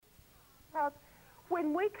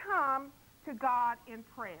when we come to God in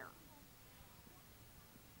prayer,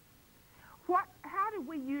 how do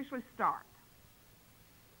we usually start?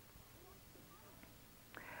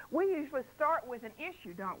 We usually start with an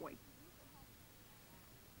issue, don't we?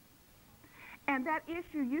 And that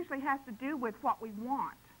issue usually has to do with what we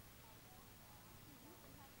want.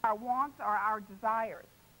 Our wants are our desires.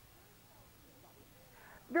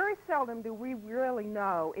 Very seldom do we really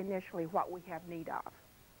know initially what we have need of.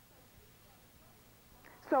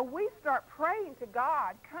 So we start praying to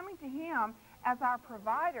God, coming to Him as our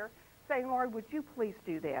provider, saying, Lord, would you please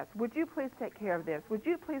do this? Would you please take care of this? Would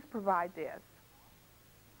you please provide this?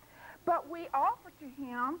 But we offer to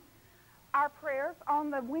Him our prayers on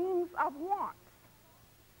the wings of wants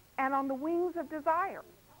and on the wings of desire.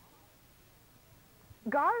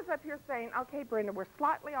 God is up here saying, okay, Brenda, we're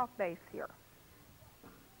slightly off base here.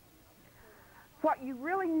 What you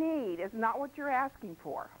really need is not what you're asking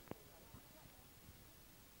for.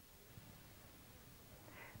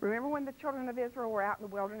 Remember when the children of Israel were out in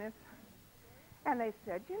the wilderness? And they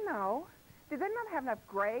said, you know, did they not have enough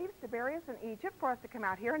graves to bury us in Egypt for us to come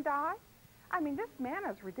out here and die? I mean, this manna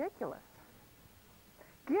is ridiculous.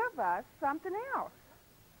 Give us something else.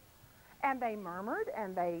 And they murmured,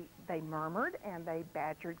 and they murmured, and they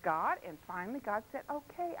badgered God, and finally God said,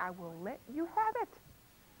 okay, I will let you have it.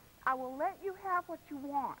 I will let you have what you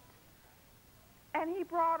want. And He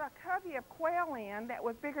brought a covey of quail in that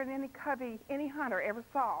was bigger than any covey any hunter ever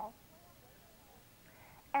saw.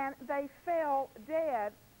 And they fell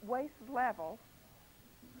dead, waist level.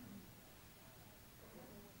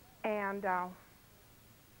 And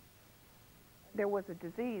there was a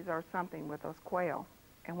disease or something with those quail.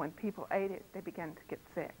 And when people ate it, they began to get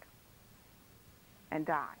sick and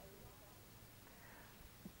die.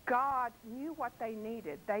 God knew what they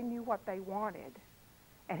needed. They knew what they wanted.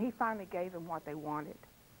 And He finally gave them what they wanted.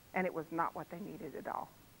 And it was not what they needed at all.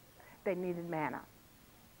 They needed manna.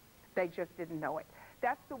 They just didn't know it.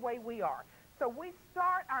 That's the way we are. So we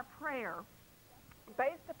start our prayer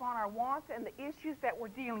based upon our wants and the issues that we're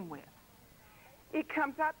dealing with. It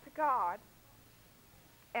comes up to God.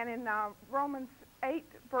 And in Romans 8,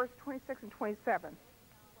 verse 26 and 27,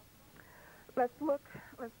 let's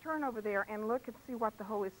turn over there and look and see what the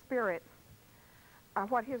Holy Spirit,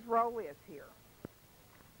 what His role is here.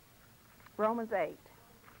 Romans 8,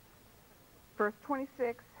 verse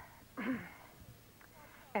 26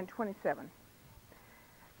 and 27.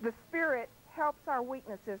 The Spirit helps our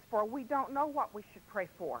weaknesses, for we don't know what we should pray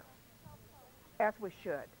for as we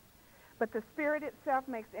should. But the Spirit itself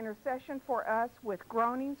makes intercession for us with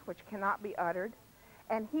groanings which cannot be uttered.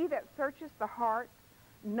 And He that searches the heart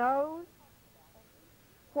knows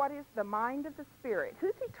what is the mind of the Spirit.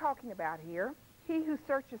 Who's He talking about here? He who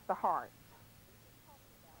searches the heart.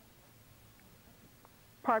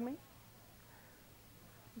 Pardon me?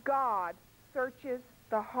 God searches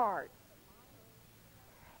the heart.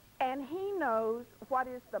 And He knows what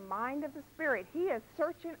is the mind of the Spirit. He is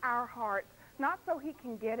searching our hearts, not so He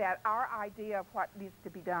can get at our idea of what needs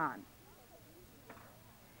to be done.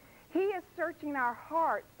 He is searching our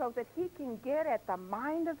hearts so that He can get at the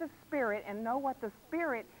mind of the Spirit and know what the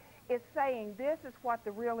Spirit is saying. This is what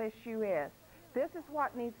the real issue is. This is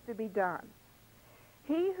what needs to be done.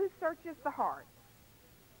 He who searches the heart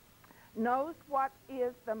knows what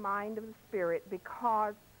is the mind of the Spirit,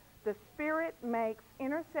 because the Spirit makes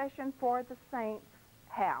intercession for the saints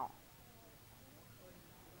how?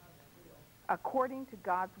 According to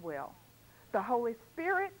God's will. The Holy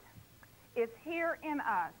Spirit is here in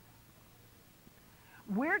us.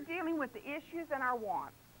 We're dealing with the issues and our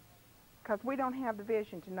wants because we don't have the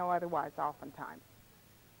vision to know otherwise oftentimes.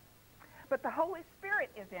 But the Holy Spirit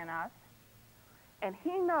is in us, and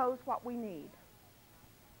He knows what we need.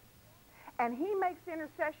 And He makes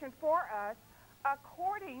intercession for us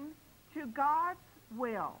according to God's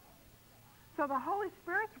will. So the Holy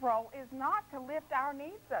Spirit's role is not to lift our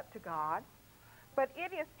needs up to God, but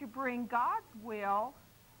it is to bring God's will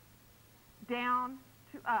down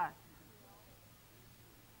to us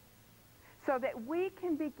so that we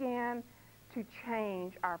can begin to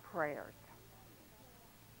change our prayers.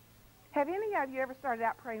 Have any of you ever started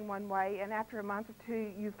out praying one way and after a month or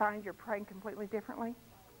two you find you're praying completely differently?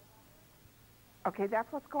 Okay,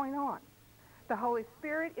 that's what's going on. The Holy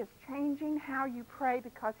Spirit is changing how you pray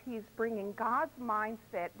because He is bringing God's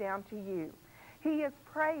mindset down to you. He is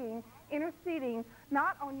praying, interceding,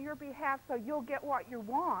 not on your behalf so you'll get what you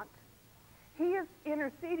want. He is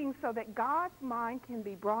interceding so that God's mind can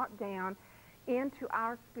be brought down into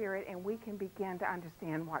our spirit and we can begin to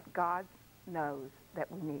understand what God knows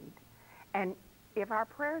that we need. And if our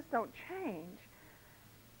prayers don't change,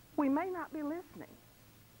 we may not be listening.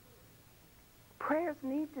 Prayers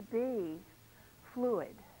need to be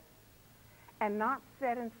fluid and not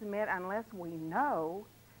set and submit unless we know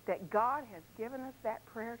that God has given us that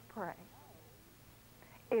prayer to pray.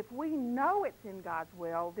 If we know it's in God's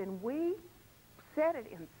will, then we set it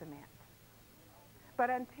in cement. But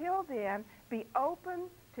until then, be open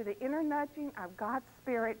to the inner nudging of God's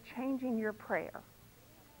Spirit changing your prayer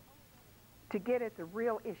to get at the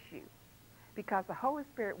real issue, because the Holy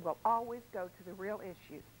Spirit will always go to the real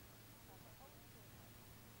issue.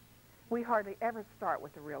 We hardly ever start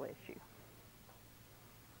with the real issue.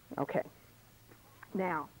 Okay.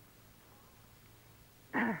 Now,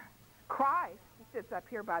 Christ sits up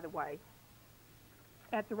here, by the way,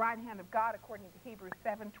 at the right hand of God, according to Hebrews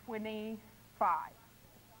 7:25.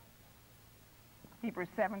 Hebrews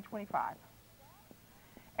 7:25.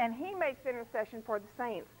 And he makes intercession for the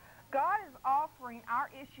saints. God is offering our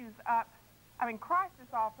issues up, Christ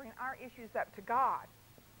is offering our issues up to God.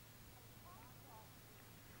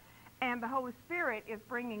 And the Holy Spirit is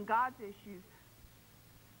bringing God's issues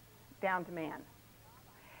down to man.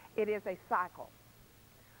 It is a cycle,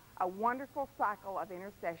 a wonderful cycle of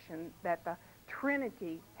intercession that the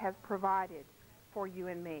Trinity has provided for you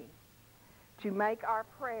and me to make our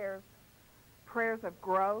prayers prayers of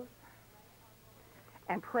growth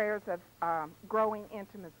and prayers of growing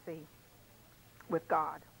intimacy with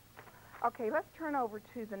God. Okay, let's turn over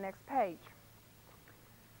to the next page.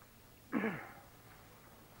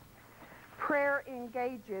 Prayer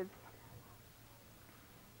engages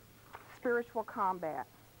spiritual combat.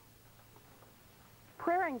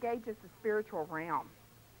 Prayer engages the spiritual realm.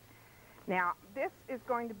 Now, this is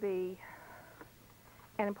going to be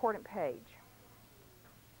an important page.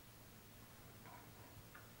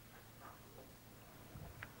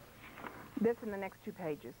 This and the next two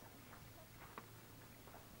pages.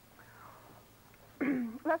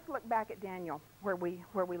 Let's look back at Daniel, where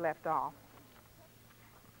we left off.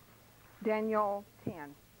 Daniel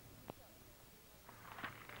 10.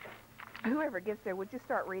 Whoever gets there, would you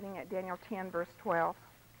start reading at Daniel 10, verse 12?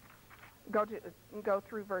 Go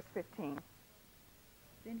through verse 15.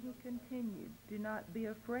 Then he continued, "Do not be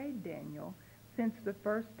afraid, Daniel, since the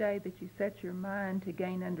first day that you set your mind to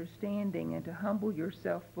gain understanding and to humble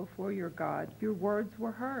yourself before your God, your words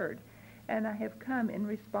were heard, and I have come in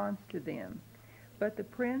response to them. But the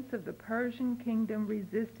prince of the Persian kingdom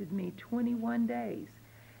resisted me 21 days.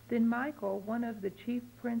 Then Michael, one of the chief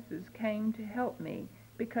princes, came to help me,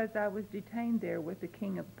 because I was detained there with the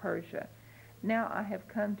king of Persia. Now I have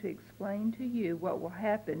come to explain to you what will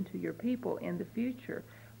happen to your people in the future,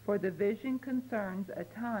 for the vision concerns a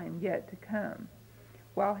time yet to come."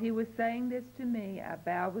 While he was saying this to me, I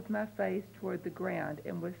bowed with my face toward the ground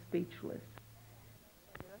and was speechless.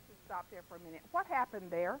 Let's just stop there for a minute. What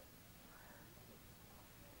happened there?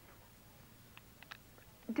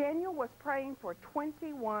 Daniel was praying for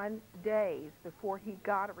 21 days before he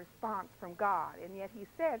got a response from God. And yet he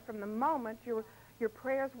said, from the moment your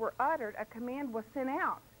prayers were uttered, a command was sent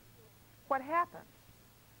out. What happened?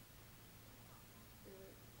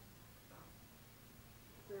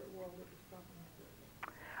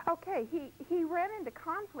 Okay, he ran into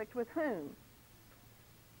conflict with whom?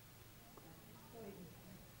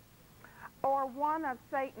 Or one of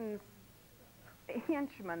Satan's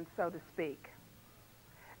henchmen, so to speak.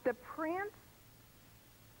 The prince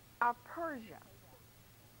of Persia.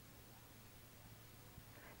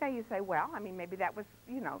 Now you say, well, maybe that was,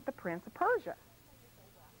 the prince of Persia.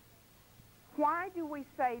 Why do we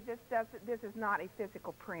say this is not a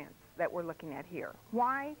physical prince that we're looking at here?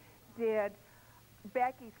 Why did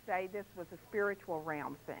Becky say this was a spiritual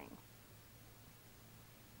realm thing?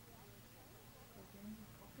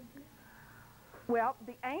 Well,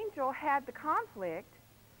 the angel had the conflict,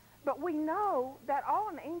 but we know that all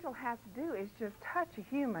an angel has to do is just touch a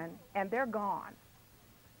human and they're gone.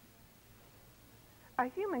 A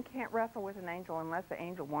human can't wrestle with an angel unless the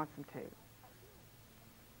angel wants him to.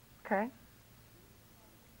 Okay?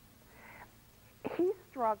 He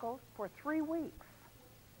struggled for 3 weeks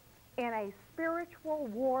in a spiritual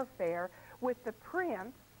warfare with the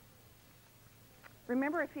prince.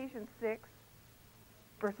 Remember Ephesians 6,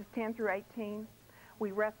 verses 10 through 18?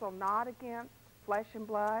 We wrestle not against flesh and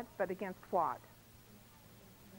blood, but against what?